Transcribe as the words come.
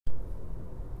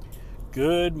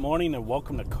Good morning and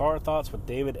welcome to Car Thoughts with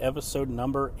David, episode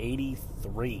number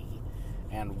 83.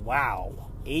 And wow,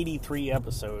 83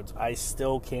 episodes. I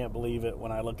still can't believe it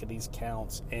when I look at these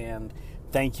counts. And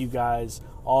thank you guys,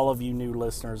 all of you new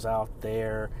listeners out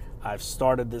there. I've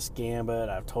started this gambit.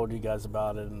 I've told you guys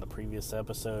about it in the previous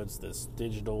episodes, this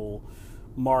digital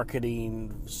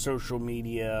marketing, social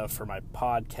media for my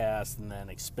podcast, and then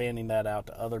expanding that out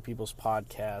to other people's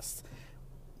podcasts.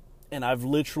 And I've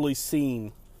literally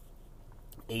seen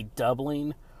a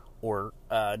doubling or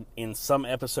in some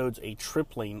episodes a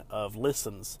tripling of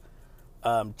listens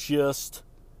just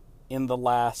in the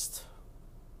last...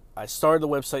 I started the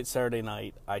website Saturday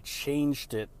night. I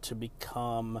changed it to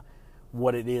become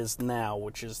what it is now,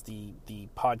 which is the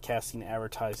podcasting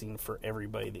advertising for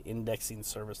everybody, the indexing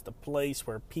service, the place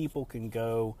where people can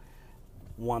go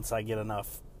once I get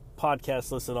enough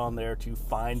podcasts listed on there to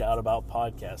find out about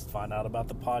podcasts, find out about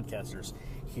the podcasters,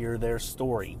 hear their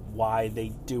story, why they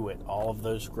do it, all of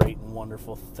those great and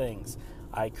wonderful things.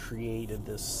 I created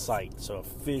this site. So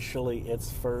officially its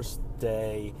first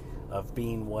day of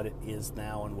being what it is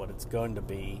now and what it's going to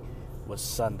be was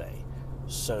Sunday.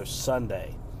 So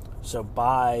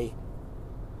by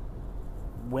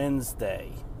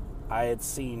Wednesday, I had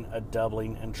seen a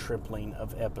doubling and tripling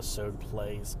of episode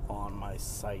plays on my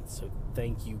site. So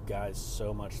thank you guys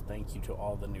so much. Thank you to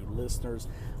all the new listeners.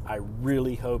 I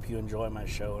really hope you enjoy my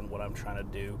show and what I'm trying to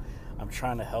do. I'm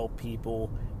trying to help people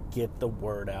get the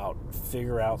word out,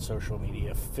 figure out social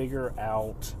media, figure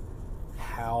out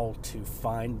how to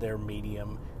find their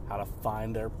medium, how to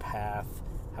find their path,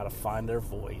 how to find their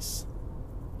voice.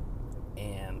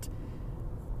 And,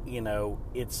 you know,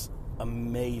 it's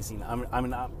amazing.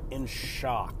 I'm in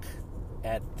shock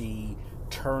at the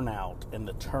turnout and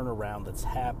the turnaround that's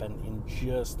happened in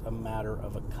just a matter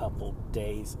of a couple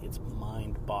days. It's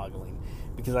mind-boggling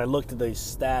because I looked at those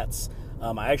stats.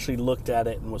 I actually looked at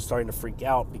it and was starting to freak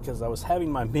out because I was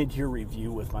having my mid-year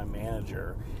review with my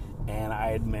manager, and I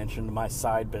had mentioned my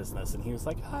side business, and he was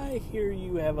like, "I hear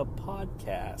you have a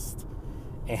podcast."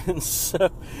 And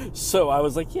so I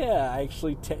was like, yeah, I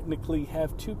actually technically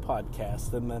have two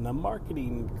podcasts and then a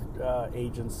marketing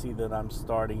agency that I'm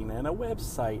starting and a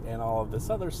website and all of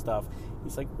this other stuff.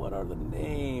 He's like, what are the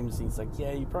names? He's like,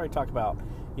 yeah, you probably talk about,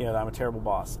 that I'm a terrible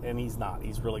boss. And he's not.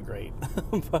 He's really great.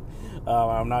 But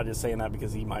I'm not just saying that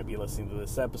because he might be listening to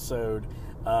this episode.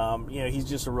 He's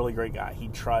just a really great guy. He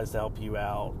tries to help you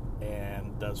out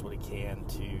and does what he can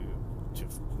to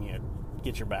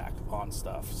get your back on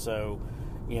stuff. So,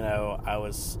 I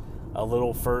was a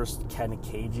little first kind of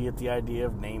cagey at the idea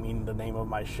of naming the name of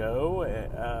my show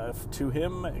to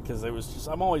him because it was just,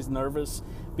 I'm always nervous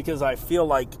because I feel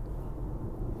like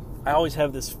I always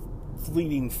have this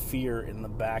fleeting fear in the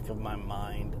back of my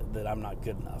mind that I'm not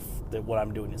good enough, that what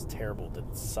I'm doing is terrible, that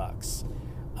it sucks.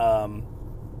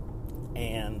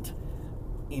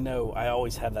 I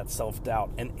always have that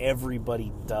self-doubt, and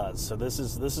everybody does. So this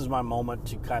is my moment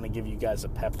to kind of give you guys a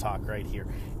pep talk right here.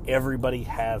 Everybody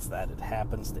has that. It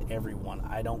happens to everyone.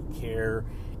 I don't care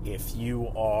if you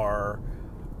are,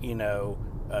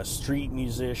 a street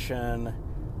musician,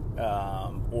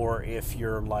 or if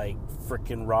you're like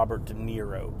frickin' Robert De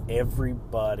Niro.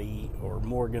 Everybody, or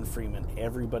Morgan Freeman,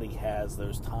 everybody has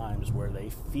those times where they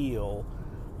feel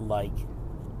like,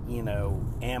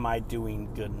 am I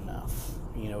doing good enough?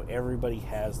 Everybody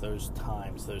has those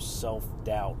times, those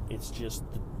self-doubt. It's just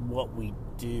what we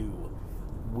do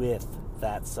with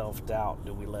that self-doubt.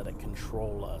 Do we let it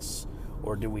control us,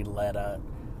 or do we let it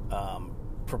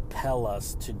propel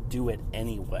us to do it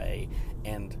anyway?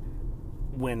 And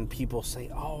when people say,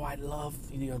 oh, I love,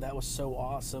 that was so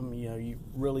awesome, you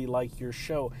really like your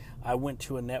show. I went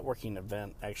to a networking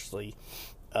event, actually,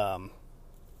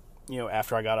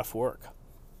 after I got off work.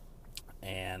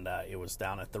 And it was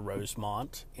down at the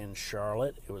Rosemont in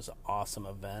Charlotte. It was an awesome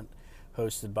event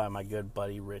hosted by my good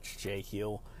buddy Rich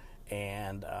Jehiel.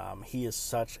 And he is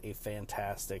such a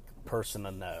fantastic person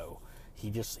to know.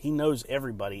 He knows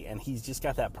everybody, and he's just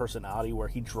got that personality where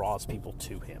he draws people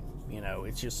to him.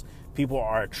 It's just people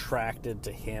are attracted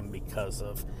to him because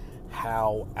of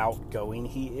how outgoing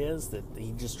he is, that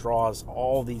he just draws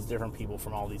all these different people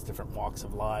from all these different walks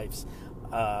of lives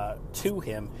to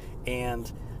him.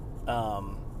 And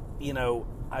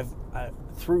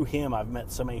through him, I've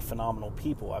met so many phenomenal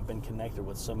people. I've been connected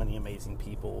with so many amazing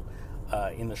people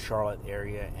in the Charlotte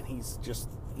area, and he's just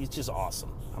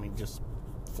awesome. I mean, just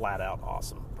flat out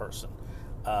awesome person.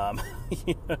 But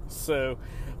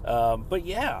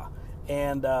yeah,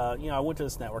 And, I went to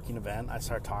this networking event. I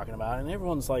started talking about it, and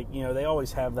everyone's like, they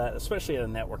always have that, especially at a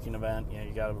networking event.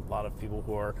 You got a lot of people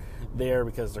who are there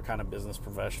because they're kind of business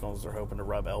professionals. They're hoping to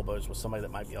rub elbows with somebody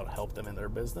that might be able to help them in their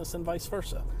business and vice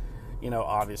versa,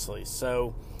 obviously.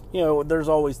 So, there's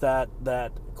always that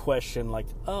question like,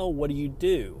 oh, what do you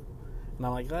do? And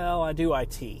I'm like, well, I do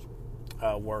IT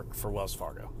work for Wells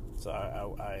Fargo. So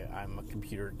I'm a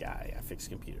computer guy. I fix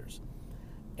computers.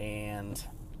 And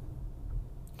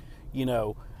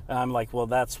I'm like, well,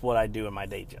 that's what I do in my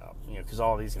day job, because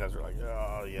all these guys are like,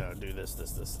 oh, do this,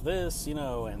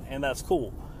 and that's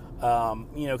cool,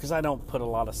 because I don't put a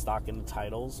lot of stock into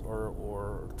titles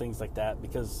or things like that,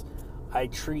 because I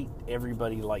treat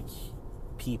everybody like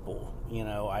people,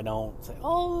 I don't say,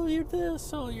 oh, you're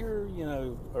this, oh, you're,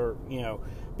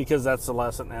 because that's the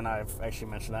lesson, and I've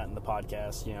actually mentioned that in the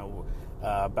podcast,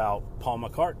 about Paul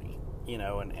McCartney.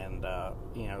 And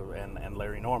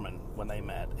Larry Norman when they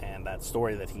met, and that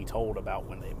story that he told about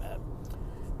when they met.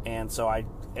 And so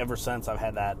ever since I've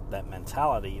had that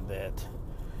mentality that,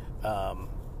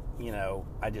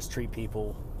 I just treat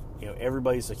people,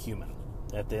 everybody's a human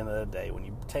at the end of the day. When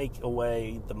you take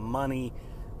away the money,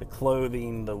 the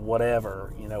clothing, the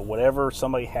whatever, whatever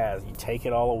somebody has, you take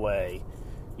it all away,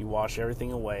 you wash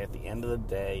everything away. At the end of the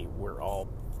day, we're all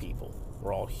people.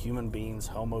 We're all human beings,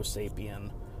 Homo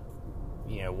sapien,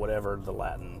 whatever the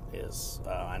Latin is.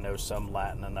 I know some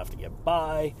Latin enough to get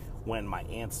by when my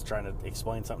aunt's trying to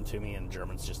explain something to me and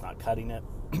German's just not cutting it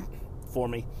for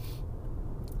me.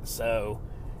 So,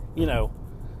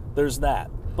 there's that.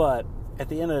 But at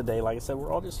the end of the day, like I said,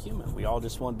 we're all just human. We all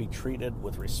just want to be treated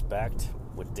with respect,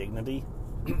 with dignity,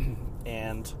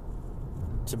 and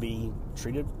to be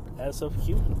treated as a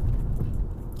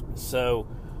human. So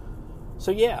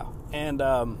yeah. And,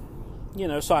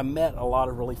 so I met a lot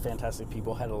of really fantastic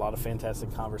people, had a lot of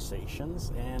fantastic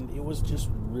conversations, and it was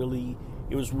really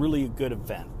a good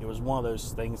event. It was one of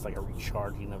those things like a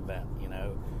recharging event,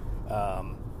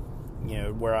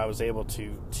 where I was able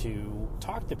to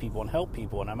talk to people and help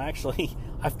people. And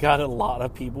I've got a lot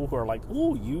of people who are like,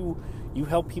 oh, you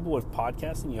help people with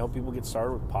podcasting, you help people get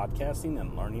started with podcasting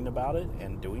and learning about it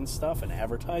and doing stuff and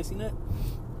advertising it.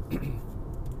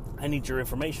 I need your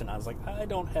information. I was like, I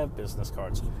don't have business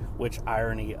cards, which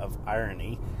irony of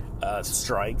irony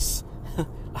strikes.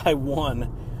 I won,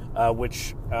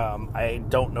 which I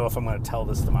don't know if I'm going to tell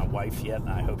this to my wife yet,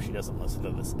 and I hope she doesn't listen to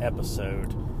this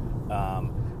episode.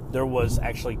 There was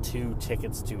actually 2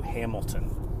 tickets to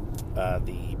Hamilton,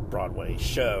 the Broadway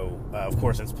show. Of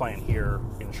course, it's playing here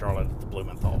in Charlotte at the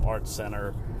Blumenthal Arts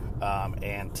Center,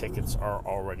 and tickets are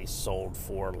already sold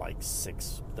for like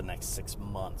the next 6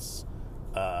 months.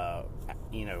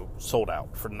 Sold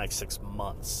out for the next 6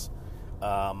 months.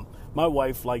 My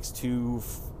wife likes to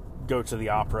go to the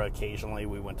opera occasionally.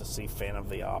 We went to see Phantom of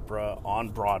the Opera on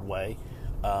Broadway,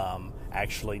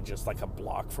 actually just like a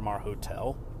block from our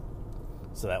hotel.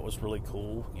 So that was really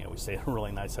cool. We stayed at a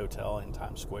really nice hotel in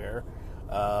Times Square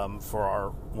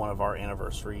for one of our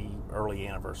early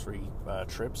anniversary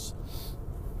trips.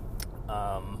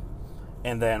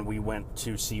 And then we went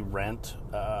to see Rent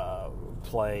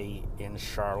play in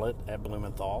Charlotte at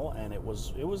Blumenthal, and it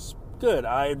was good.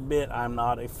 I admit I'm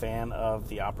not a fan of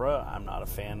the opera. I'm not a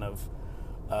fan of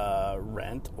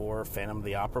Rent or Phantom of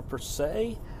the Opera per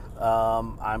se.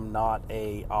 I'm not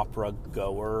a opera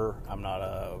goer. I'm not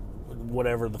a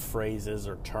whatever the phrase is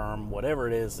or term, whatever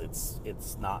it is.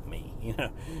 It's not me.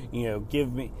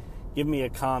 Give me a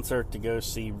concert to go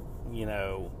see.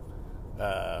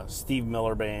 Steve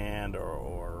Miller Band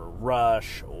or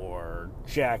Rush or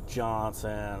Jack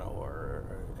Johnson or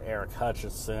Eric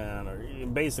Hutchinson, or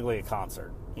basically a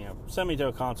concert. Send me to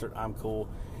a concert, I'm cool.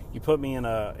 You put me in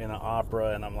an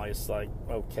opera and I'm just like,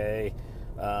 okay,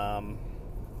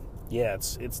 yeah,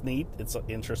 it's neat, it's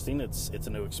interesting, it's a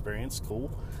new experience,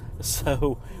 cool.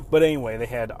 So, but anyway, they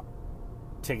had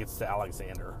tickets to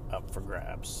Alexander up for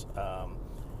grabs,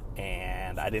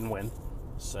 and I didn't win.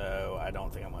 So I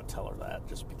don't think I'm going to tell her that,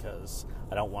 just because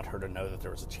I don't want her to know that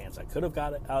there was a chance I could have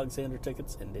got Alexander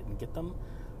tickets and didn't get them.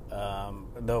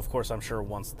 Though, of course, I'm sure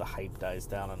once the hype dies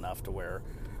down enough to where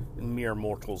mere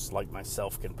mortals like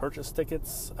myself can purchase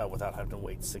tickets without having to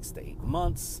wait 6 to 8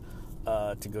 months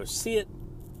to go see it,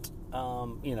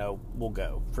 we'll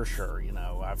go for sure.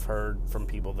 I've heard from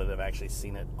people that have actually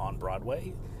seen it on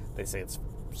Broadway. They say it's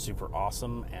super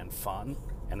awesome and fun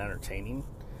and entertaining.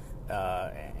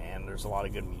 And there's a lot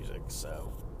of good music,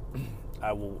 so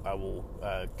I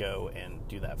will go and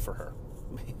do that for her,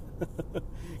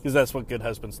 because that's what good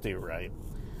husbands do, right?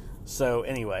 So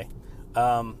anyway,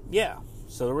 yeah.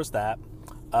 So there was that,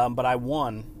 but I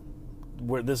won.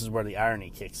 This is where the irony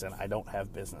kicks in. I don't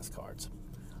have business cards.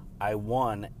 I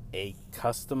won a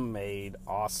custom-made,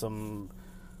 awesome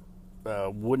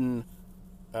wooden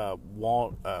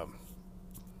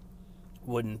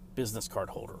wooden business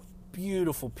card holder.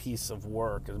 Beautiful piece of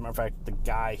work. As a matter of fact, the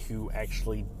guy who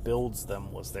actually builds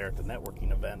them was there at the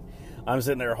networking event. I'm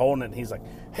sitting there holding it, and he's like,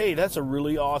 "Hey, that's a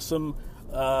really awesome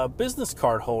business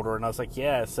card holder." And I was like,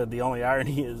 "Yeah." I said, "The only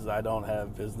irony is I don't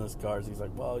have business cards." He's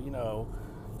like, "Well,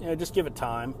 just give it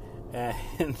time."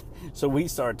 And so we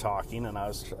started talking, and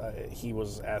he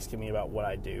was asking me about what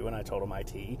I do, and I told him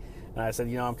IT. And I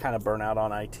said, I'm kind of burnt out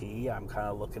on IT. I'm kind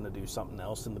of looking to do something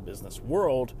else in the business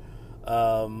world.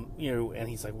 And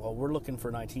he's like, "Well, we're looking for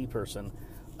an IT person,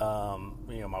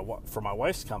 for my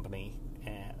wife's company,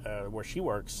 where she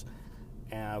works."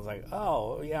 And I was like,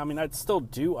 "Oh, yeah, I mean, I'd still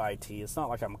do IT. It's not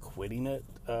like I'm quitting it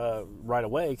right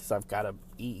away because I've got to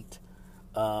eat.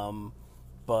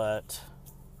 But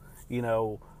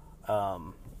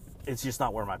it's just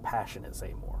not where my passion is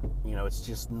anymore. It's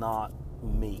just not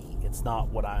me. It's not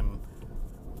what I'm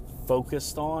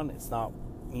focused on. It's not,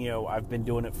 I've been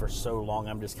doing it for so long.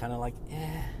 I'm just kind of like,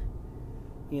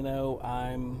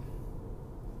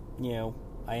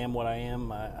 I am what I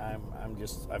am.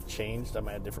 I've changed. I'm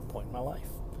at a different point in my life,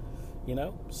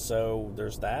 so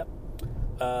there's that.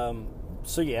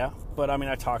 But I mean,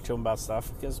 I talked to him about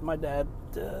stuff because my dad,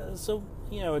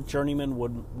 a journeyman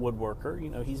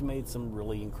woodworker, he's made some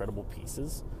really incredible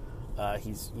pieces.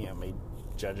 He's, made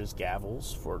judges'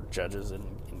 gavels for judges in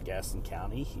Gaston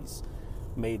County. He's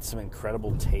made some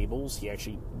incredible tables.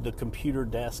 The computer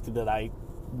desk that I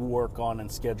work on and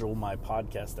schedule my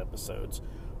podcast episodes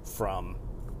from,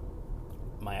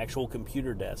 my actual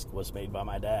computer desk was made by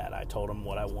my dad. I told him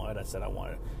what I wanted. I said I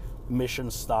wanted a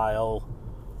mission-style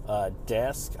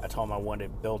desk. I told him I wanted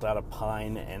it built out of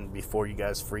pine, and before you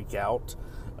guys freak out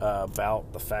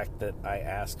about the fact that I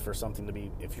asked for something to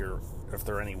be, if there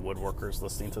are any woodworkers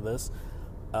listening to this,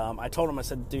 I told him, I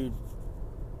said, "Dude,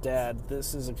 Dad,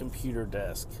 this is a computer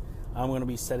desk. I'm going to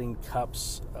be setting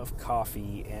cups of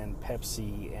coffee and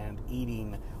Pepsi and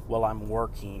eating while I'm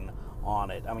working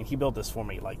on it." I mean, he built this for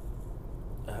me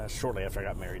shortly after I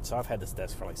got married, so I've had this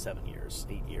desk for 8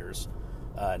 years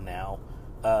now.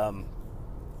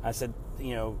 I said,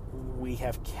 we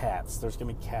have cats. There's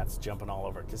going to be cats jumping all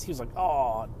over it. Because he was like,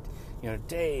 "Oh,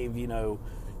 Dave,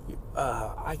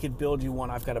 I could build you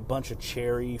one. I've got a bunch of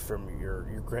cherry from your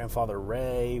grandfather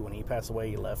Ray. When he passed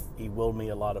away, he willed me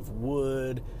a lot of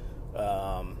wood.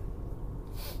 Or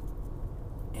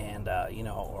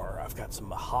I've got some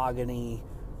mahogany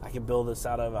I can build this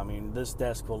out of. I mean, this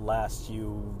desk will last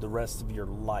you the rest of your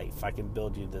life. I can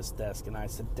build you this desk." And I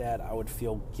said, "Dad, I would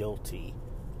feel guilty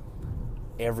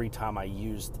every time I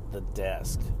used the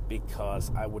desk because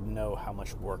I would know how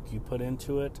much work you put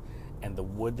into it and the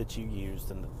wood that you used,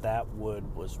 and that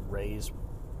wood was raised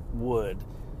wood,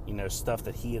 stuff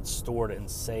that he had stored and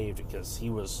saved because he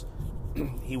was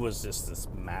just this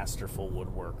masterful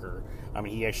woodworker. I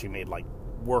mean, he actually made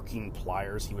working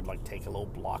pliers. He would take a little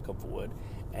block of wood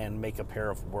and make a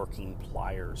pair of working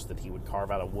pliers that he would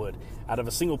carve out of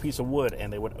a single piece of wood,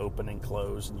 and they would open and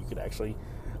close, and you could actually,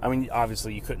 I mean,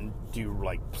 obviously you couldn't do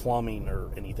plumbing or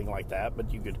anything like that,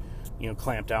 but you could,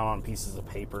 clamp down on pieces of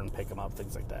paper and pick them up,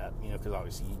 things like that, because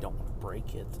obviously you don't want to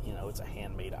break it. It's a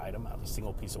handmade item out of a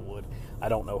single piece of wood. I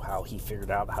don't know how he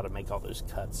figured out how to make all those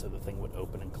cuts so the thing would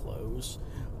open and close.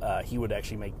 He would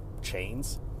actually make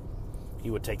chains. He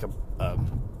would take a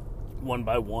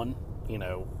 1x1,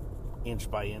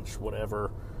 inch by inch,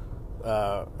 whatever,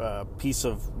 piece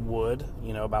of wood,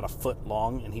 about a foot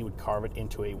long, and he would carve it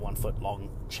into a 1 foot long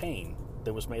chain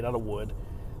that was made out of wood.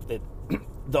 That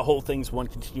the whole thing's one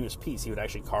continuous piece. He would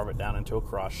actually carve it down into a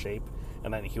cross shape,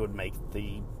 and then he would make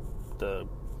the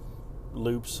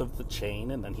loops of the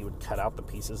chain, and then he would cut out the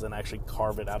pieces and actually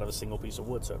carve it out of a single piece of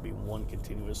wood. So it'd be one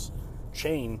continuous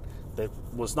chain that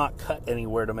was not cut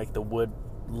anywhere to make the wood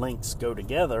links go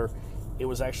together. It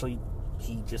was actually,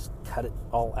 he just cut it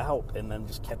all out and then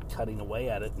just kept cutting away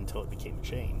at it until it became a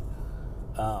chain.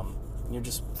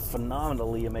 Just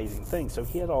phenomenally amazing things. So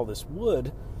he had all this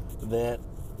wood that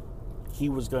he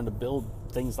was going to build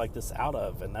things like this out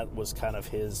of, and that was kind of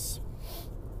his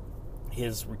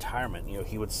retirement.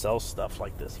 He would sell stuff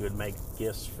like this. He would make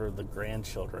gifts for the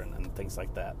grandchildren and things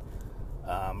like that.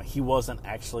 He wasn't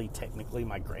actually technically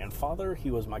my grandfather.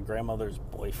 He was my grandmother's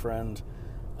boyfriend.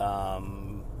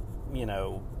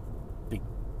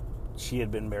 She had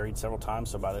been married several times,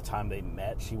 so by the time they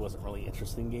met, she wasn't really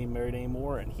interested in getting married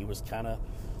anymore, and he was kind of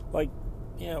like,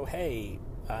 hey,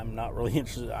 I'm not really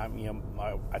interested. I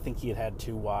think he had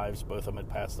 2 wives. Both of them had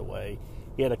passed away.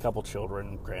 He had a couple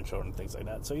children, grandchildren, things like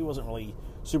that. So he wasn't really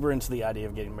super into the idea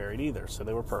of getting married either. So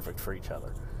they were perfect for each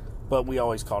other. But we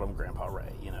always called him Grandpa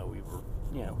Ray.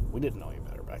 We didn't know any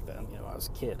better back then. I was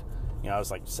a kid. I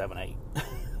was like 7,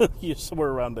 8, somewhere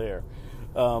around there.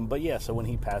 But yeah, so when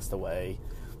he passed away,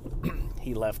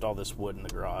 he left all this wood in the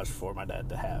garage for my dad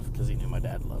to have because he knew my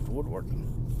dad loved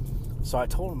woodworking. So I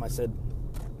told him, I said,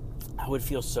 I would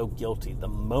feel so guilty the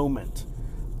moment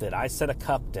that I set a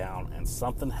cup down and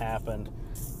something happened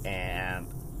and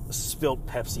spilt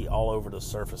Pepsi all over the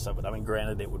surface of it. I mean,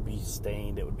 granted, it would be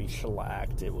stained, it would be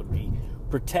shellacked, it would be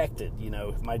protected.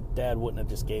 My dad wouldn't have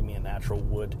just gave me a natural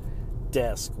wood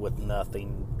desk with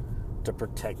nothing to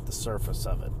protect the surface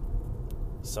of it.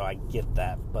 So I get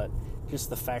that, but just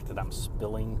the fact that I'm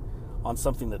spilling on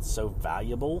something that's so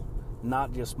valuable,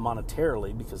 not just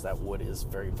monetarily, because that wood is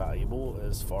very valuable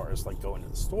as far as like going to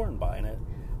the store and buying it,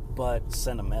 but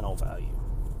sentimental value.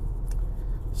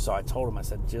 So I told him, I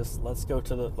said, let's go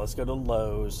to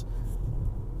Lowe's.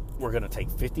 We're going to take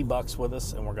 $50 with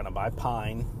us, and we're going to buy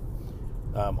pine.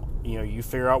 You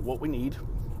figure out what we need.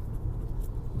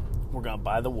 We're going to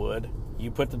buy the wood.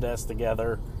 You put the desk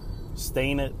together,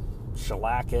 stain it,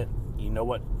 shellac it. You know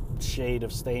what shade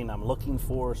of stain I'm looking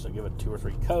for, so give it 2 or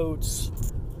 3 coats.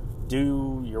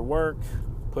 Do your work,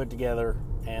 put it together,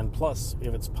 and plus,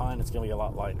 if it's pine, it's going to be a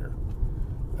lot lighter.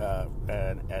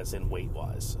 And as in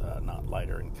weight-wise, not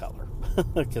lighter in color.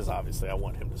 Because obviously I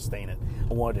want him to stain it.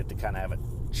 I wanted it to kind of have a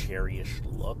cherryish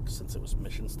look since it was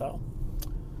mission style.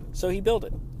 So he built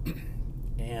it.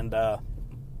 And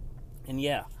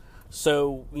yeah.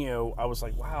 So, I was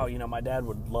like, wow, my dad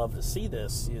would love to see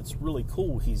this. It's really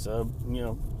cool. He's a,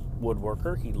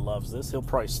 woodworker. He loves this. He'll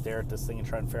probably stare at this thing and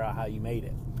try and figure out how you made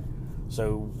it.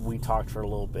 So we talked for a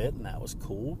little bit, and that was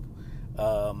cool.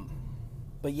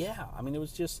 But yeah, I mean,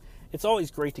 it's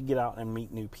always great to get out and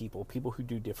meet new people who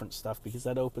do different stuff, because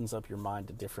that opens up your mind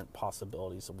to different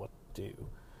possibilities of what to do.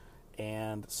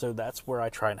 And so that's where I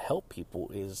try and help people,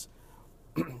 is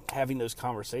having those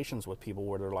conversations with people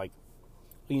where they're like,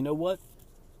 well, you know what?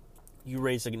 You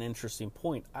raise an interesting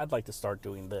point. I'd like to start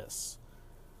doing this.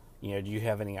 Do you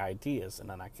have any ideas? And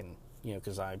then I can,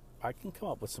 because I can come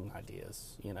up with some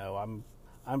ideas.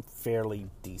 I'm fairly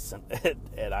decent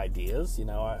at ideas.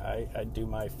 I do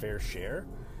my fair share.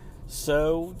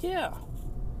 So, yeah.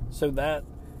 So that,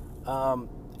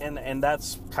 and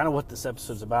that's kind of what this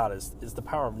episode's about, is the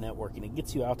power of networking. It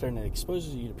gets you out there and it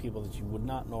exposes you to people that you would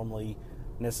not normally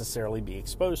necessarily be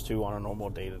exposed to on a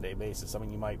normal day-to-day basis. I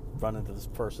mean, you might run into this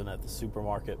person at the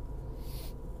supermarket.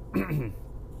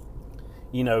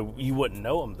 You wouldn't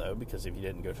know them, though, because if you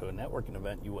didn't go to a networking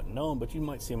event, you wouldn't know them, but you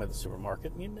might see them at the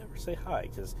supermarket, and you'd never say hi,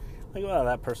 because,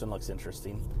 that person looks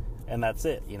interesting, and that's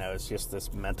it. It's just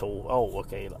this mental,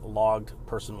 logged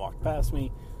person walked past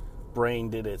me, brain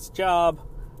did its job,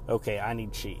 okay, I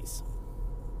need cheese.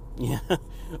 Yeah.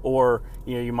 Or,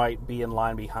 you might be in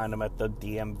line behind them at the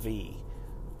DMV.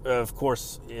 Of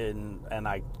course, and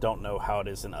I don't know how it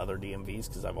is in other DMVs,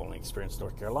 because I've only experienced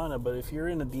North Carolina, but if you're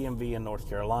in a DMV in North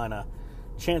Carolina,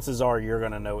 chances are you're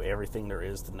going to know everything there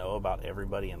is to know about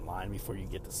everybody in line before you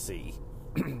get to see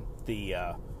the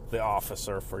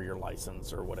officer for your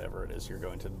license or whatever it is you're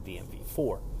going to the DMV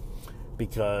for,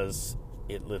 because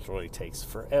it literally takes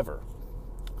forever.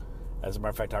 As a matter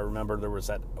of fact, I remember there was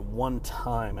that one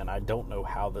time, and I don't know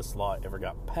how this law ever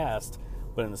got passed,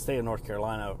 but in the state of North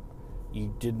Carolina,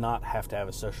 you did not have to have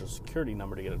a social security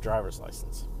number to get a driver's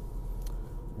license,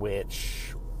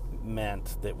 which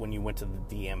meant that when you went to the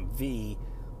DMV,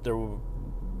 there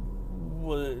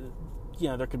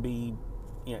could be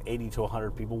 80 to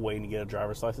 100 people waiting to get a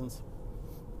driver's license,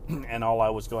 and all I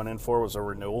was going in for was a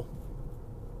renewal.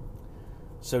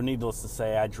 So needless to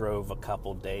say, I drove a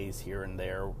couple days here and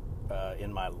there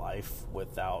in my life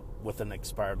with an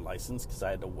expired license, because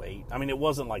I had to wait. I mean, it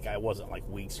wasn't like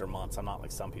weeks or months. I'm not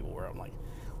like some people where I'm like,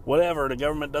 whatever, the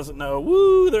government doesn't know,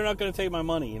 woo, they're not going to take my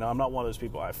money. I'm not one of those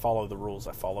people. I follow the rules.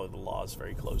 I follow the laws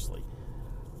very closely.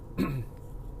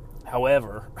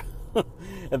 However,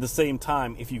 at the same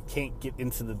time, if you can't get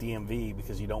into the DMV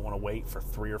because you don't want to wait for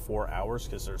 3 or 4 hours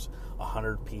because there's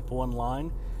 100 people in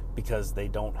line because they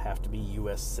don't have to be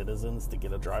U.S. citizens to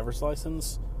get a driver's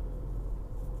license,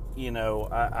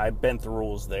 I bent the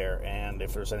rules there, and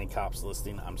if there's any cops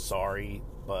listening, I'm sorry,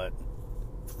 but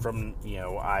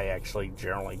I actually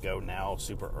generally go now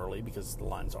super early because the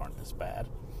lines aren't as bad.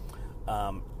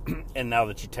 And now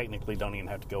that you technically don't even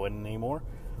have to go in anymore,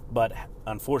 but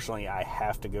unfortunately I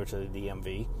have to go to the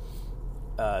DMV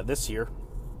this year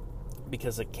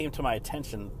because it came to my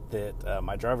attention that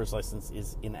my driver's license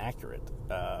is inaccurate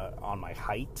on my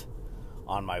height,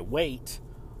 on my weight,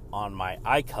 on my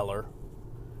eye color,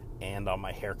 and on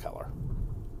my hair color,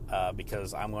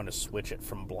 because I'm going to switch it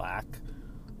from black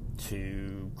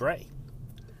to gray.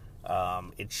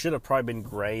 It should have probably been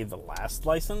gray the last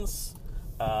license,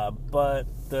 but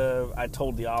I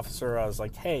told the officer, I was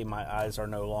like, hey, my eyes are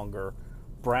no longer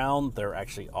brown. They're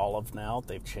actually olive now.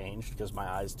 They've changed because my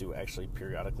eyes do actually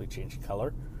periodically change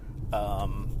color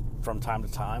from time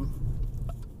to time.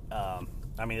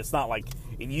 I mean, it's not like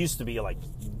it used to be like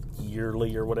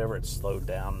yearly or whatever. It's slowed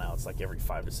down. Now it's like every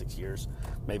 5 to 6 years,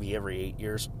 maybe every 8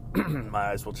 years.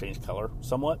 My eyes will change color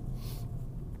somewhat.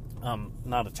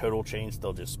 Not a total change.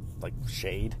 They'll just like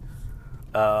shade.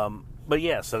 But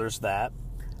yeah, so there's that.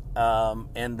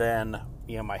 And then,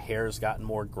 my hair has gotten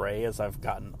more gray as I've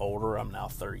gotten older. I'm now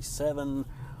 37.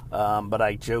 But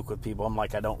I joke with people. I'm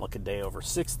like, I don't look a day over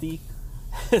 60.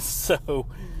 so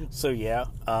yeah.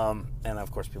 And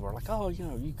of course people are like, oh,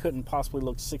 you couldn't possibly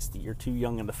look 60. You're too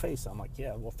young in the face. I'm like,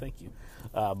 yeah, well, thank you.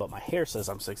 But my hair says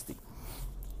I'm 60.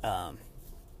 And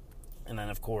then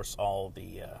of course all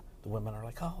the women are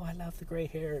like, oh, I love the gray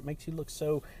hair. It makes you look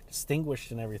so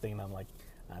distinguished and everything. And I'm like,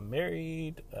 I'm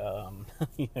married.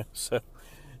 So,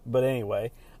 but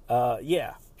anyway,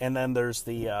 yeah. And then there's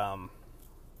the,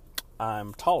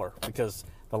 I'm taller because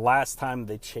the last time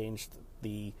they changed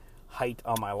the height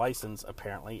on my license,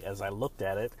 apparently, as I looked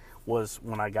at it, was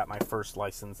when I got my first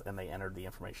license and they entered the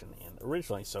information in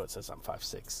originally. So it says I'm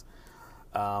 5'6",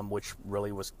 which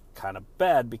really was kind of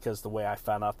bad because the way I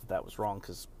found out that was wrong,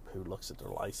 because who looks at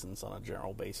their license on a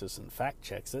general basis and fact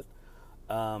checks it,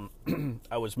 I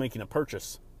was making a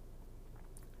purchase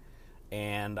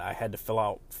and I had to fill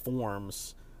out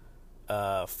forms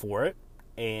for it.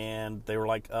 And they were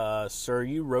like, sir,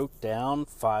 you wrote down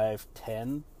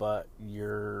 5'10", but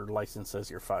your license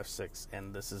says you're 5'6",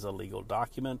 and this is a legal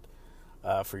document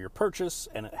for your purchase,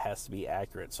 and it has to be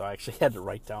accurate. So I actually had to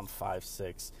write down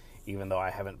 5'6", even though I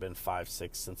haven't been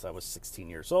 5'6" since I was 16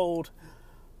 years old.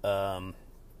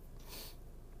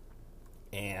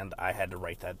 And I had to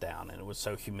write that down, and it was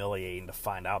so humiliating to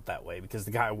find out that way, because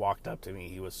the guy walked up to me,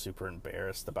 he was super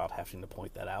embarrassed about having to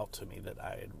point that out to me, that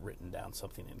I had written down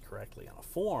something incorrectly on a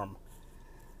form.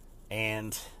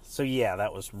 And so yeah,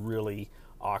 that was really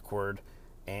awkward,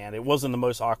 and it wasn't the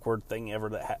most awkward thing ever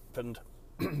that happened,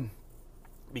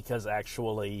 because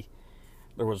actually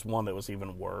there was one that was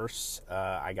even worse.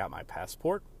 I got my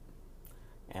passport,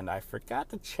 and I forgot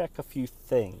to check a few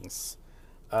things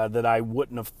that I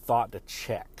wouldn't have thought to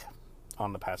check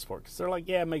on the passport. Because they're like,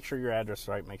 yeah, make sure your address is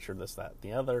right, make sure this, that, and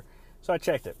the other. So I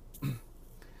checked it.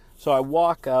 So I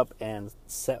walk up and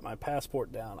set my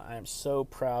passport down. I am so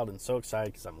proud and so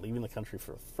excited because I'm leaving the country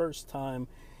for the first time.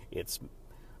 It's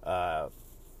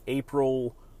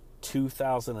April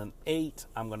 2008.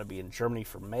 I'm going to be in Germany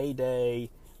for May Day.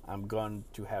 I'm going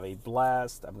to have a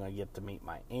blast. I'm going to get to meet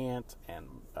my aunt and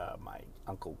my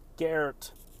Uncle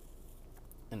Garrett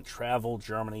and travel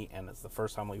Germany, and it's the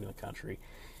first time leaving the country.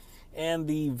 And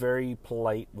the very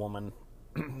polite woman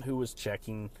who was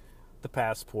checking the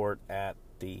passport at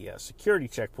the security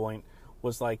checkpoint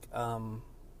was like,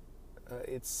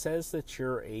 it says that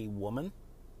you're a woman,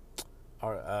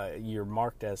 or you're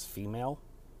marked as female,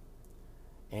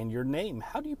 and your name,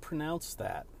 how do you pronounce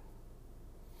that?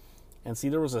 And see,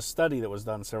 there was a study that was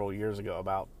done several years ago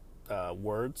about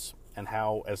words, and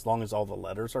how, as long as all the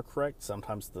letters are correct,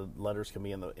 sometimes the letters can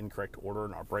be in the incorrect order,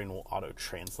 and our brain will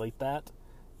auto-translate that,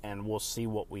 and we'll see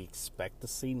what we expect to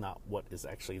see, not what is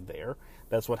actually there.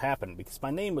 That's what happened, because my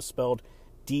name was spelled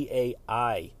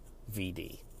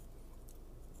D-A-I-V-D.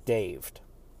 Daved.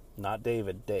 Not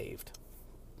David, Daved.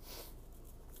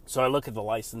 So I look at the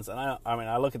license, and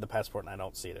I look at the passport, and I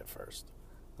don't see it at first.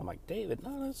 I'm like, David?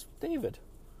 No, that's David.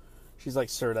 She's like,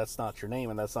 sir, that's not your name,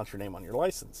 and that's not your name on your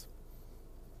license.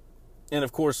 And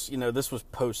of course, this was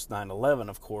post 9/11,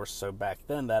 of course, so back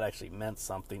then that actually meant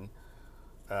something.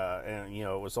 And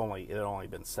it had only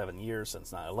been 7 years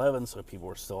since 9/11, so people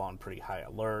were still on pretty high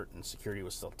alert and security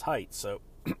was still tight. So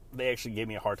they actually gave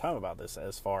me a hard time about this,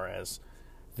 as far as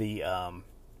the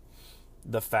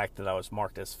fact that I was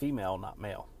marked as female, not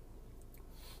male.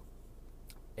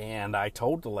 And I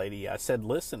told the lady, I said,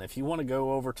 listen, if you want to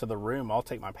go over to the room, I'll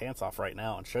take my pants off right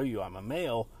now and show you I'm a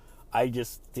male. I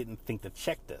just didn't think to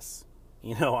check this.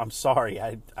 I'm sorry.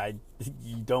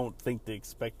 You don't think to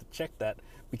expect to check that,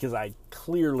 because I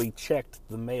clearly checked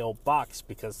the male box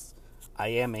because I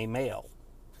am a male.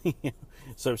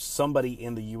 So somebody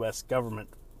in the U.S. government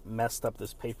messed up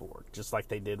this paperwork, just like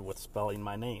they did with spelling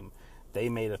my name. They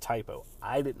made a typo.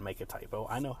 I didn't make a typo.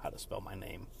 I know how to spell my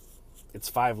name. It's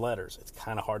 5 letters. It's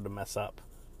kind of hard to mess up.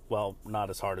 Well,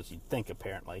 not as hard as you'd think,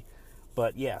 apparently.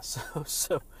 But yeah,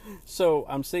 so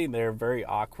I'm sitting there very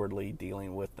awkwardly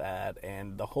dealing with that,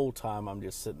 and the whole time I'm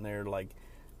just sitting there like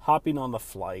hopping on the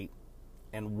flight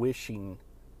and wishing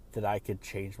that I could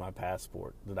change my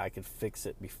passport, that I could fix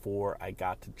it before I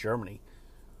got to Germany,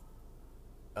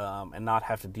 and not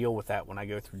have to deal with that when I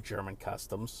go through German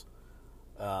customs,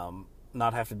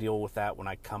 not have to deal with that when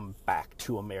I come back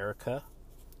to America,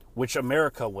 which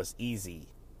America was easy.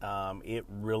 It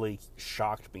really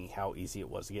shocked me how easy it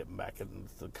was to get back into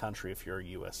the country if you're a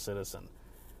U.S. citizen.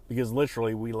 Because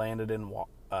literally we landed in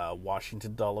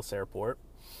Washington Dulles Airport,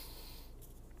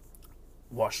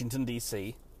 Washington,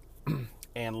 D.C.,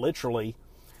 and literally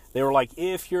they were like,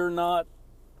 if you're not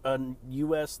a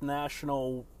U.S.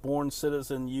 national born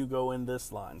citizen, you go in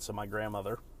this line. So my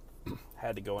grandmother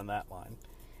had to go in that line.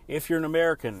 If you're an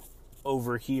American,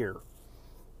 over here.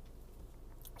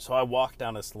 So I walked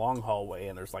down this long hallway,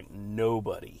 and there's like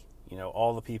nobody. You know,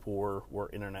 all the people were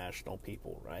international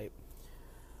people, right?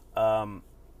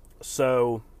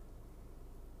 So,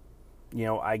 you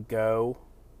know, I go,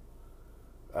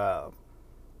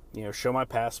 you know, show my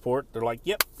passport. They're like,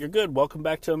 yep, you're good. Welcome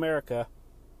back to America.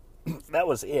 That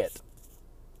was it.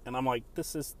 And I'm like,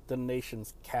 this is the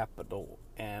nation's capital.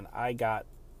 And I got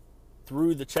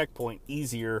through the checkpoint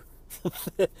easier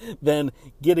than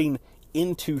getting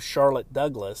into Charlotte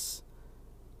Douglas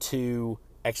to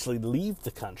actually leave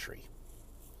the country.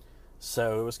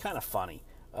 So it was kind of funny,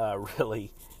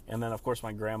 really. And then, of course,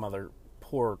 my grandmother,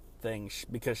 poor thing,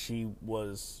 because she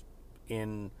was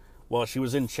in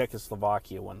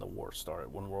Czechoslovakia when the war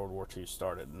started, when World War II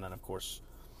started. And then, of course,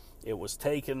 it was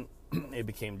taken. It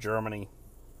became Germany.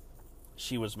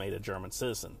 She was made a German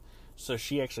citizen. So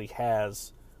she actually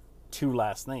has two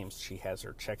last names. She has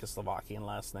her Czechoslovakian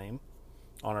last name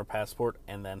on her passport,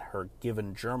 and then her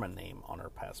given German name on her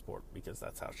passport, because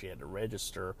that's how she had to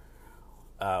register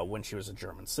when she was a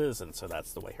German citizen. So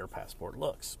that's the way her passport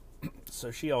looks. So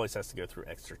she always has to go through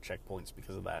extra checkpoints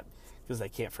because of that, because they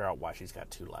can't figure out why she's got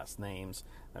two last names.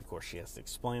 And of course, she has to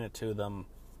explain it to them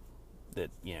that,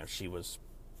 you know, she was,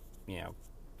 you know,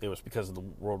 it was because of the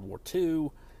World War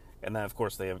II. And then, of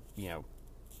course, they have, you know,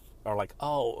 are like,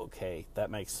 oh, okay,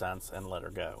 that makes sense, and let her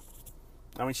go.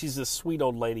 I mean, she's this sweet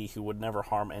old lady who would never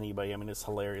harm anybody. I mean, it's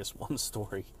hilarious. One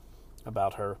story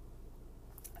about her,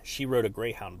 she rode a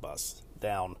Greyhound bus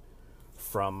down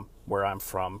from where I'm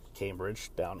from,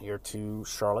 Cambridge, down here to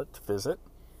Charlotte to visit.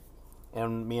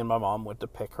 And me and my mom went to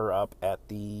pick her up at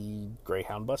the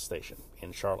Greyhound bus station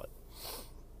in Charlotte.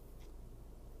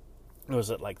 It was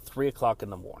at like 3 o'clock in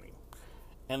the morning.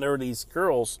 And there were these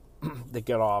girls that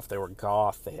got off. They were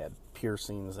goth. They had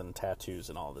piercings and tattoos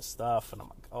and all this stuff. And I'm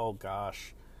like, oh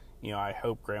gosh, you know, I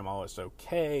hope Grandma is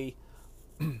okay.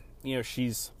 You know,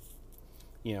 she's,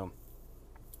 you know,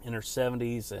 in her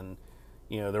 70s, and,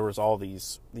 you know, there was all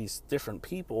these different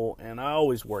people, and I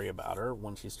always worry about her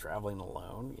when she's traveling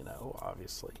alone, you know,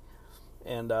 obviously.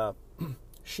 And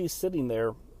she's sitting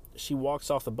there. She walks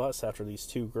off the bus after these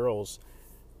two girls,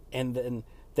 and then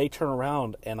they turn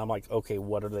around, and I'm like, okay,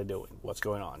 what are they doing? What's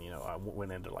going on? You know, I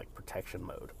went into, like, protection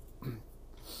mode.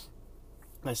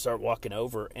 I start walking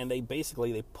over, and they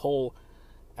pull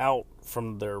out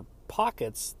from their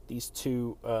pockets these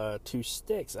two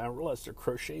sticks. I realized they're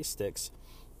crochet sticks.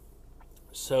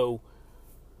 So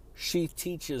she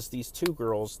teaches these two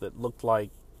girls that looked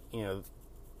like, you know,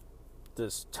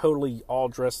 this totally all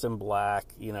dressed in black,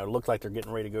 you know, looked like they're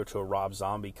getting ready to go to a Rob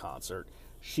Zombie concert.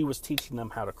 She was teaching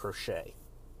them how to crochet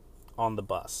on the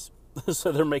bus.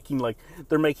 So they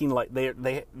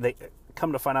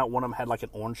come to find out one of them had like an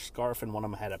orange scarf and one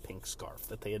of them had a pink scarf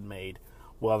that they had made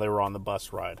while they were on the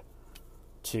bus ride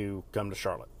to come to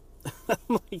Charlotte.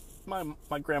 Like,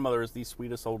 my grandmother is the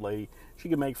sweetest old lady. She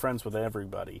can make friends with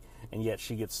everybody, and yet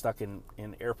she gets stuck in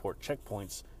airport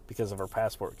checkpoints because of her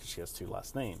passport, because she has two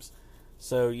last names.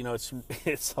 So, you know,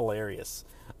 it's hilarious,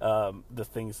 the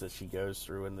things that she goes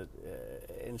through,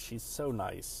 and she's so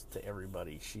nice to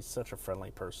everybody. She's such a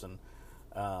friendly person,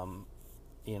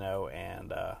 you know,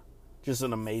 and just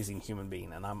an amazing human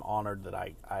being. And I'm honored that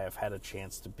I have had a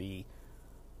chance to be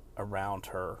around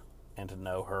her and to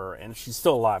know her. And she's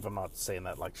still alive. I'm not saying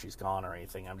that like she's gone or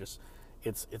anything. I'm just,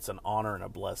 it's an honor and a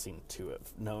blessing to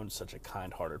have known such a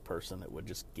kind-hearted person that would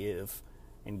just give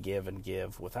and give and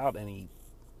give without any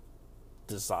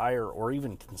desire or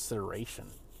even consideration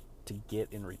to get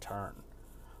in return.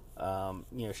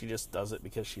 You know, she just does it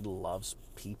because she loves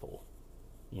people,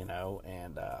 you know,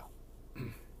 and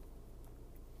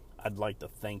I'd like to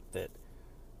think that,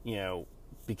 you know,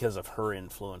 because of her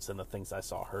influence and the things I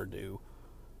saw her do,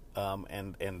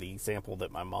 and the example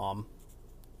that my mom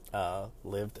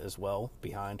lived as well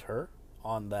behind her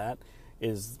on that,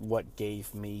 is what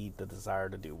gave me the desire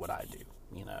to do what I do,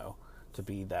 you know, to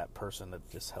be that person that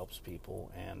just helps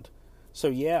people. And so,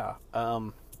 yeah,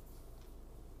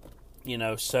 you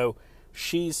know, so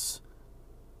she's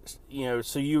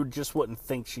so you just wouldn't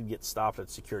think she'd get stopped at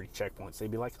security checkpoints.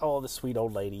 They'd be like, oh, this sweet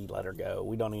old lady, let her go.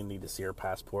 We don't even need to see her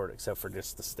passport except for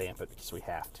just to stamp it because we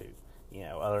have to.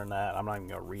 Other than that, I'm not even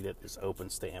going to read it. Just open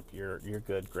stamp. You're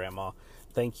good, Grandma.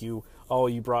 Thank you. Oh,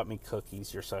 you brought me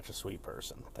cookies. You're such a sweet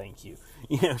person. Thank you.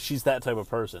 She's that type of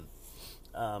person.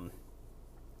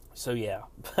 So, yeah.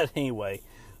 But anyway,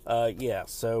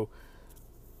 so,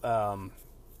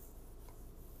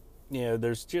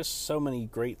 there's just so many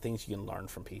great things you can learn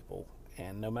from people.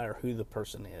 And no matter who the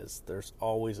person is, there's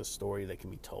always a story that can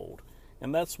be told.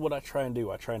 And that's what I try and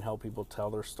do. I try and help people tell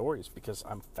their stories because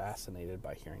I'm fascinated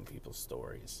by hearing people's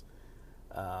stories.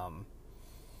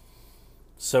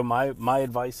 So my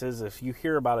advice is, if you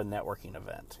hear about a networking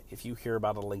event, if you hear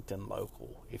about a LinkedIn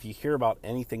local, if you hear about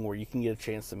anything where you can get a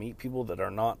chance to meet people that are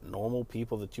not normal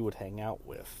people that you would hang out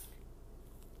with,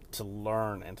 to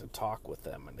learn and to talk with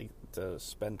them and to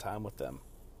spend time with them,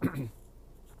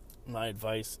 my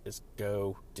advice is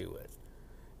go do it.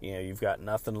 You've got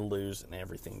nothing to lose and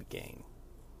everything to gain.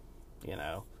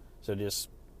 So just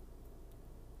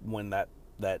when that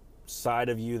side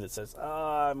of you that says,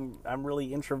 I'm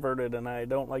really introverted and I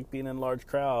don't like being in large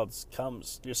crowds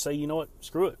comes, just say, you know what,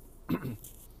 screw it.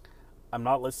 I'm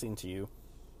not listening to you.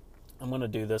 I'm going to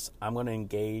do this. I'm going to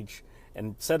engage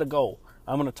and set a goal.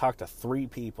 I'm going to talk to 3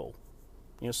 people.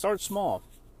 Start small.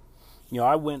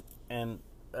 I went and,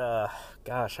 I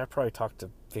probably talked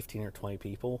to 15 or 20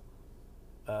 people,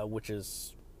 which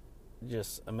is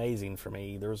just amazing for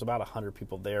me. There was about 100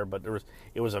 people there, but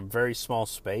it was a very small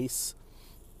space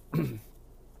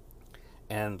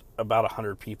and about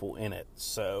 100 people in it.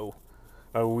 So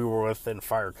we were within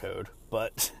fire code,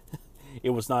 but it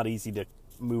was not easy to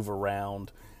move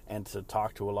around and to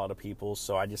talk to a lot of people.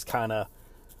 So I just kind of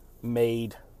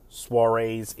made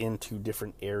soirees into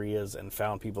different areas and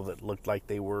found people that looked like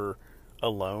they were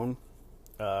alone,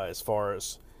 as far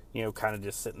as, kind of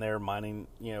just sitting there minding,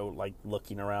 like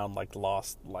looking around, like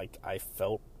lost, like I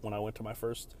felt when I went to my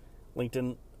first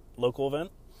LinkedIn local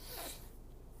event,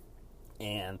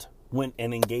 and went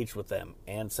and engaged with them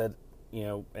and said,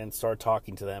 and started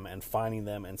talking to them and finding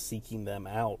them and seeking them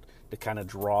out to kind of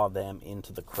draw them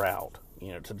into the crowd,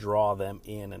 to draw them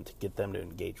in and to get them to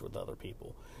engage with other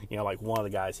people. Like one of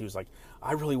the guys, he was like,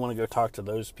 I really want to go talk to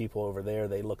those people over there.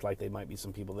 They look like they might be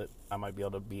some people that I might be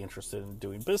able to be interested in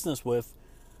doing business with,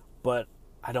 but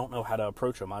I don't know how to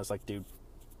approach them. I was like, dude,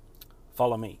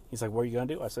 follow me. He's like, what are you going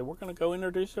to do? I said, we're going to go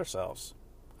introduce ourselves.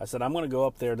 I said, I'm going to go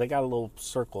up there. They got a little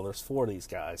circle. There's 4 of these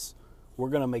guys. We're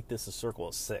going to make this a circle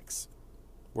of 6.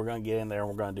 We're going to get in there and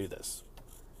we're going to do this.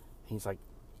 He's like,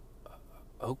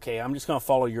 okay, I'm just going to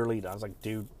follow your lead. I was like,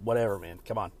 dude, whatever, man.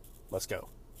 Come on, let's go.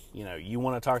 You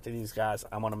want to talk to these guys.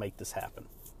 I want to make this happen.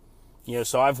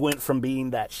 So I've went from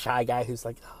being that shy guy who's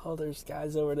like, oh, there's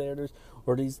guys over there.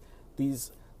 Or these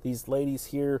ladies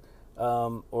here,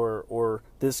 or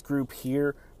this group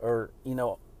here, or,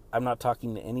 I'm not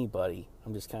talking to anybody.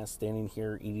 I'm just kind of standing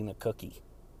here eating a cookie.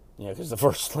 Because the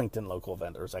first LinkedIn local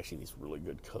event, there was actually these really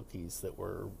good cookies that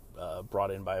were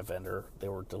brought in by a vendor. They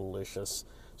were delicious.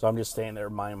 So I'm just standing there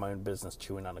minding my own business,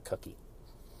 chewing on a cookie.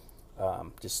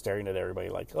 Just staring at everybody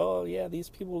like, oh, yeah, these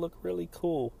people look really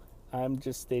cool. I'm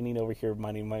just standing over here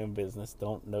minding my own business.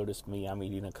 Don't notice me. I'm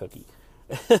eating a cookie.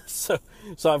 So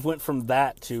I've went from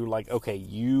that to like, okay,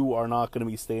 you are not going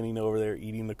to be standing over there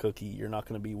eating the cookie. You're not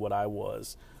going to be what I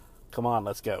was. Come on,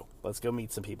 let's go. Let's go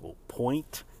meet some people.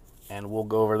 Point, and we'll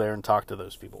go over there and talk to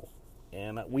those people.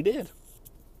 And we did.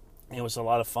 It was a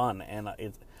lot of fun, and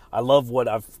I love what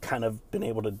I've kind of been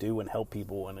able to do and help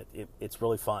people, and it's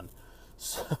really fun.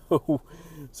 So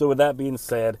with that being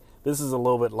said, this is a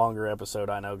little bit longer episode,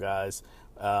 I know, guys.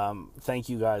 Thank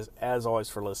you guys, as always,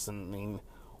 for listening.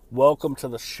 Welcome to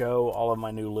the show, all of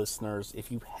my new listeners.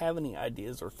 If you have any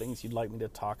ideas or things you'd like me to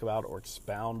talk about or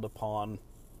expound upon,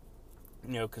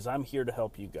 because I'm here to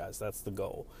help you guys. That's the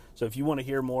goal. So if you want to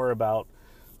hear more about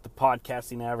the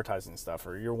podcasting advertising stuff,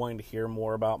 or you're wanting to hear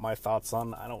more about my thoughts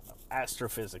on, I don't know,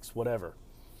 astrophysics, whatever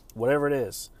it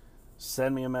is,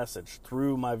 send me a message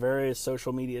through my various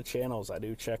social media channels. I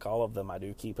do check all of them. I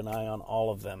do keep an eye on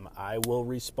all of them. I will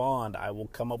respond. I will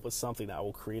come up with something. I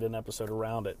will create an episode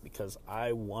around it because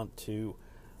I want to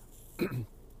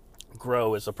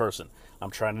grow as a person. I'm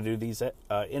trying to do these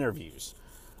interviews.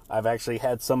 I've actually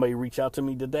had somebody reach out to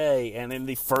me today, and in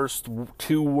the first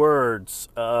 2 words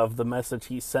of the message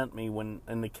he sent me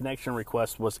in the connection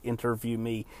request was interview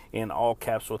me in all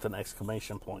caps with an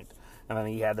exclamation point. And then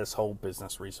he had this whole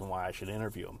business reason why I should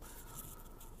interview him.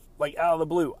 Like, out of the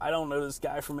blue. I don't know this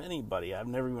guy from anybody. I've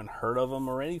never even heard of him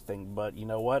or anything. But you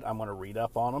know what? I'm going to read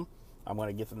up on him. I'm going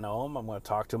to get to know him. I'm going to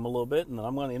talk to him a little bit. And then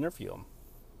I'm going to interview him.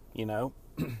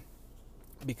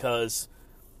 because,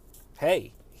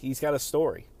 hey, he's got a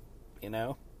story,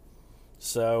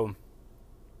 So,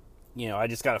 I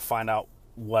just got to find out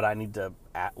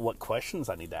what questions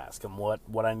I need to ask him,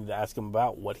 what I need to ask him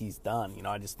about, what he's done.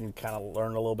 I just need to kind of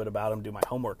learn a little bit about him, do my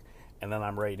homework, and then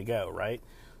I'm ready to go, right?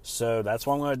 So that's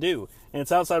what I'm going to do. And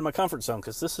it's outside my comfort zone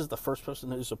because this is the first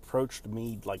person who's approached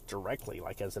me, like, directly,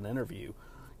 like, as an interview.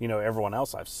 Everyone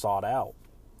else I've sought out.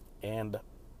 And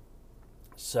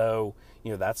so,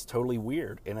 that's totally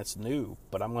weird and it's new,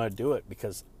 but I'm going to do it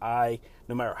because no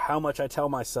matter how much I tell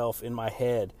myself in my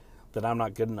head that I'm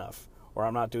not good enough or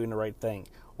I'm not doing the right thing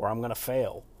or I'm going to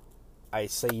fail, I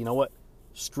say, you know what?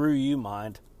 Screw you,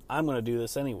 mind. I'm going to do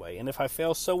this anyway. And if I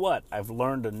fail, so what? I've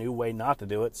learned a new way not to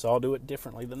do it, so I'll do it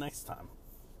differently the next time.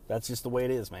 That's just the way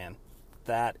it is, man.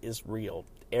 That is real.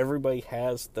 Everybody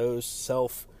has those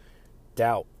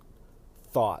self-doubt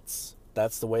thoughts.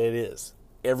 That's the way it is.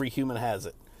 Every human has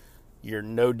it. You're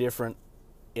no different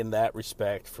in that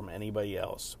respect from anybody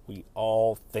else. We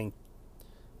all think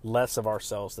less of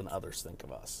ourselves than others think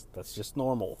of us. That's just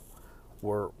normal.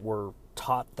 We're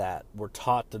taught that. We're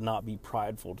taught to not be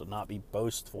prideful, to not be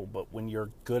boastful, but when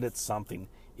you're good at something,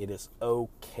 it is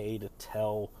okay to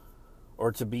tell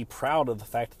or to be proud of the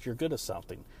fact that you're good at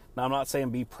something. Now, I'm not saying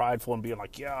be prideful and being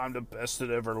like, yeah, I'm the best that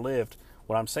ever lived.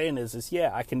 What I'm saying is yeah,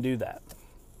 I can do that.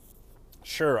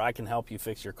 Sure, I can help you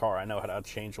fix your car. I know how to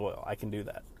change oil. I can do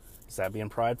that. Is that being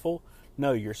prideful?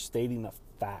 No, you're stating a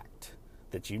fact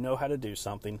that you know how to do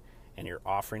something and you're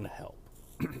offering to help.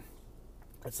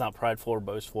 It's not prideful or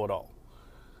boastful at all.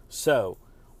 So,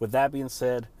 with that being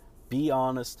said, be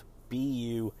honest, be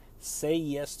you, say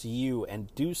yes to you,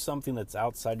 and do something that's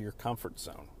outside your comfort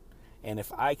zone. And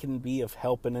if I can be of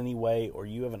help in any way, or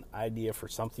you have an idea for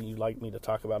something you'd like me to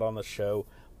talk about on the show,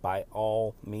 by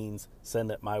all means,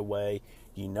 send it my way.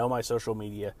 You know my social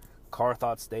media, Car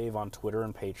Thoughts Dave on Twitter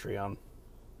and Patreon,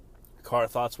 Car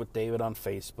Thoughts with David on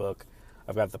Facebook.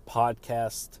 I've got the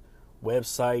podcast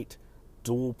website,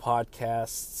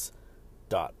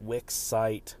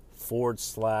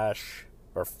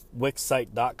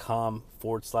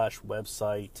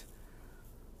 dualpodcasts.wixsite.com/website.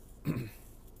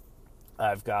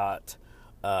 I've got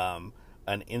an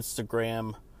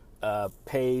Instagram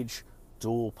page,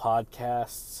 Dual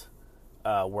Podcasts,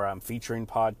 where I'm featuring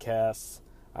podcasts.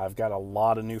 I've got a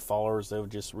lot of new followers that have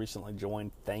just recently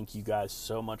joined. Thank you guys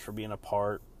so much for being a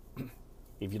part.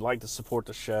 If you'd like to support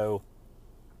the show,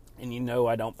 and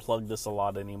I don't plug this a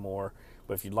lot anymore,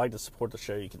 but if you'd like to support the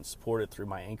show, you can support it through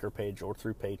my Anchor page or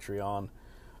through Patreon.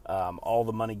 All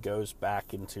the money goes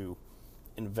back into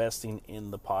investing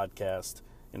in the podcast,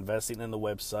 investing in the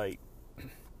website.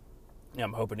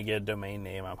 I'm hoping to get a domain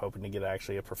name. I'm hoping to get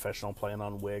actually a professional plan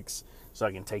on Wix so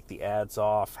I can take the ads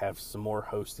off, have some more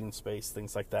hosting space,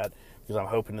 things like that, because I'm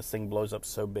hoping this thing blows up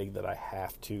so big that I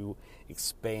have to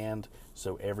expand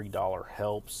so every dollar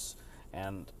helps.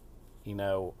 And,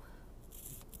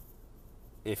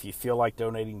 if you feel like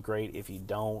donating, great. If you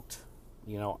don't,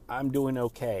 I'm doing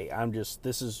okay. I'm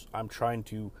trying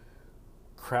to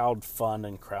crowdfund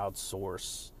and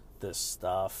crowdsource this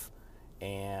stuff.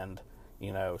 And,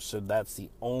 so that's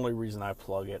the only reason I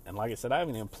plug it. And like I said, I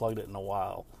haven't even plugged it in a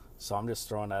while. So I'm just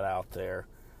throwing that out there.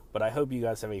 But I hope you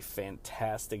guys have a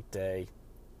fantastic day.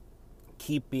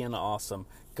 Keep being awesome.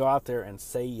 Go out there and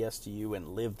say yes to you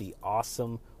and live the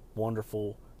awesome,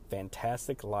 wonderful,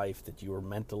 fantastic life that you were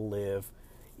meant to live.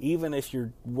 Even if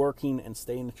you're working and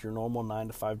staying at your normal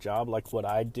 9-to-5 job like what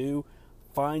I do,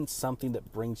 find something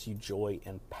that brings you joy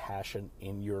and passion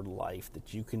in your life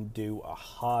that you can do, a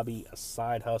hobby, a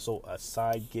side hustle, a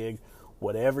side gig,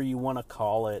 whatever you want to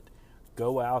call it.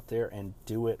 Go out there and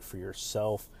do it for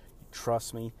yourself.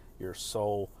 Trust me, your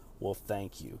soul will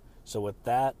thank you. So with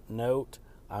that note,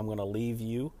 I'm going to leave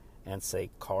you and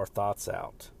say Car Thoughts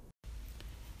out.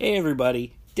 Hey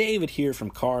everybody, David here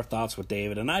from Car Thoughts with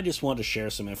David, and I just want to share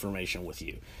some information with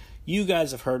you. You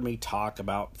guys have heard me talk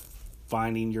about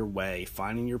finding your way,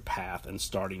 finding your path, and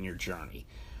starting your journey.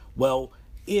 Well,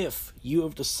 if you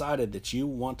have decided that you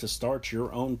want to start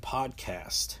your own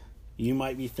podcast, you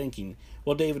might be thinking,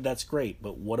 well, David, that's great,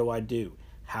 but what do I do?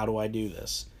 How do I do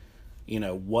this?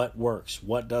 What works?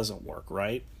 What doesn't work,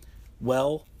 right?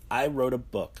 Well, I wrote a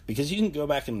book, because you can go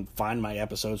back and find my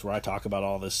episodes where I talk about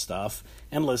all this stuff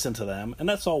and listen to them, and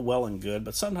that's all well and good,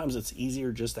 but sometimes it's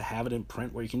easier just to have it in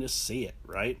print where you can just see it,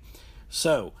 right?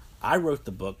 So, I wrote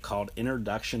the book called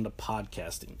Introduction to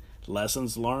Podcasting,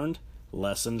 Lessons Learned,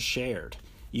 Lessons Shared.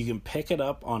 You can pick it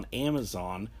up on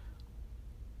Amazon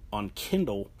on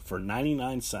Kindle for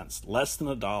 99 cents, less than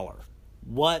 $1.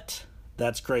 What?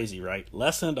 That's crazy, right?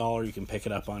 Less than $1, you can pick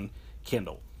it up on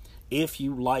Kindle. If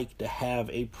you like to have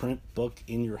a print book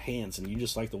in your hands and you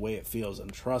just like the way it feels,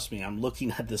 and trust me, I'm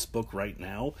looking at this book right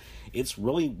now. It's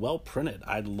really well printed.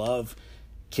 I love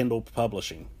Kindle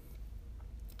publishing.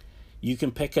 You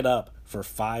can pick it up for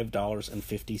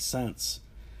 $5.50.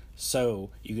 So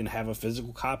you can have a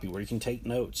physical copy where you can take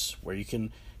notes, where you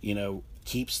can,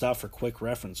 keep stuff for quick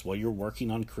reference while you're working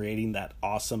on creating that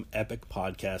awesome epic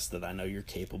podcast that I know you're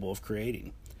capable of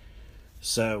creating.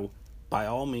 So by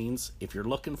all means, if you're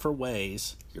looking for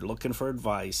ways, you're looking for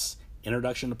advice,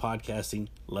 Introduction to Podcasting,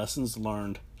 Lessons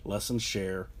Learned, Lessons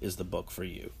Share is the book for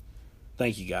you.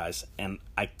 Thank you guys, and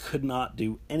I could not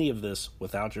do any of this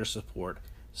without your support.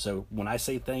 So when I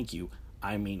say thank you,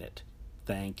 I mean it.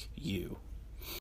 Thank you.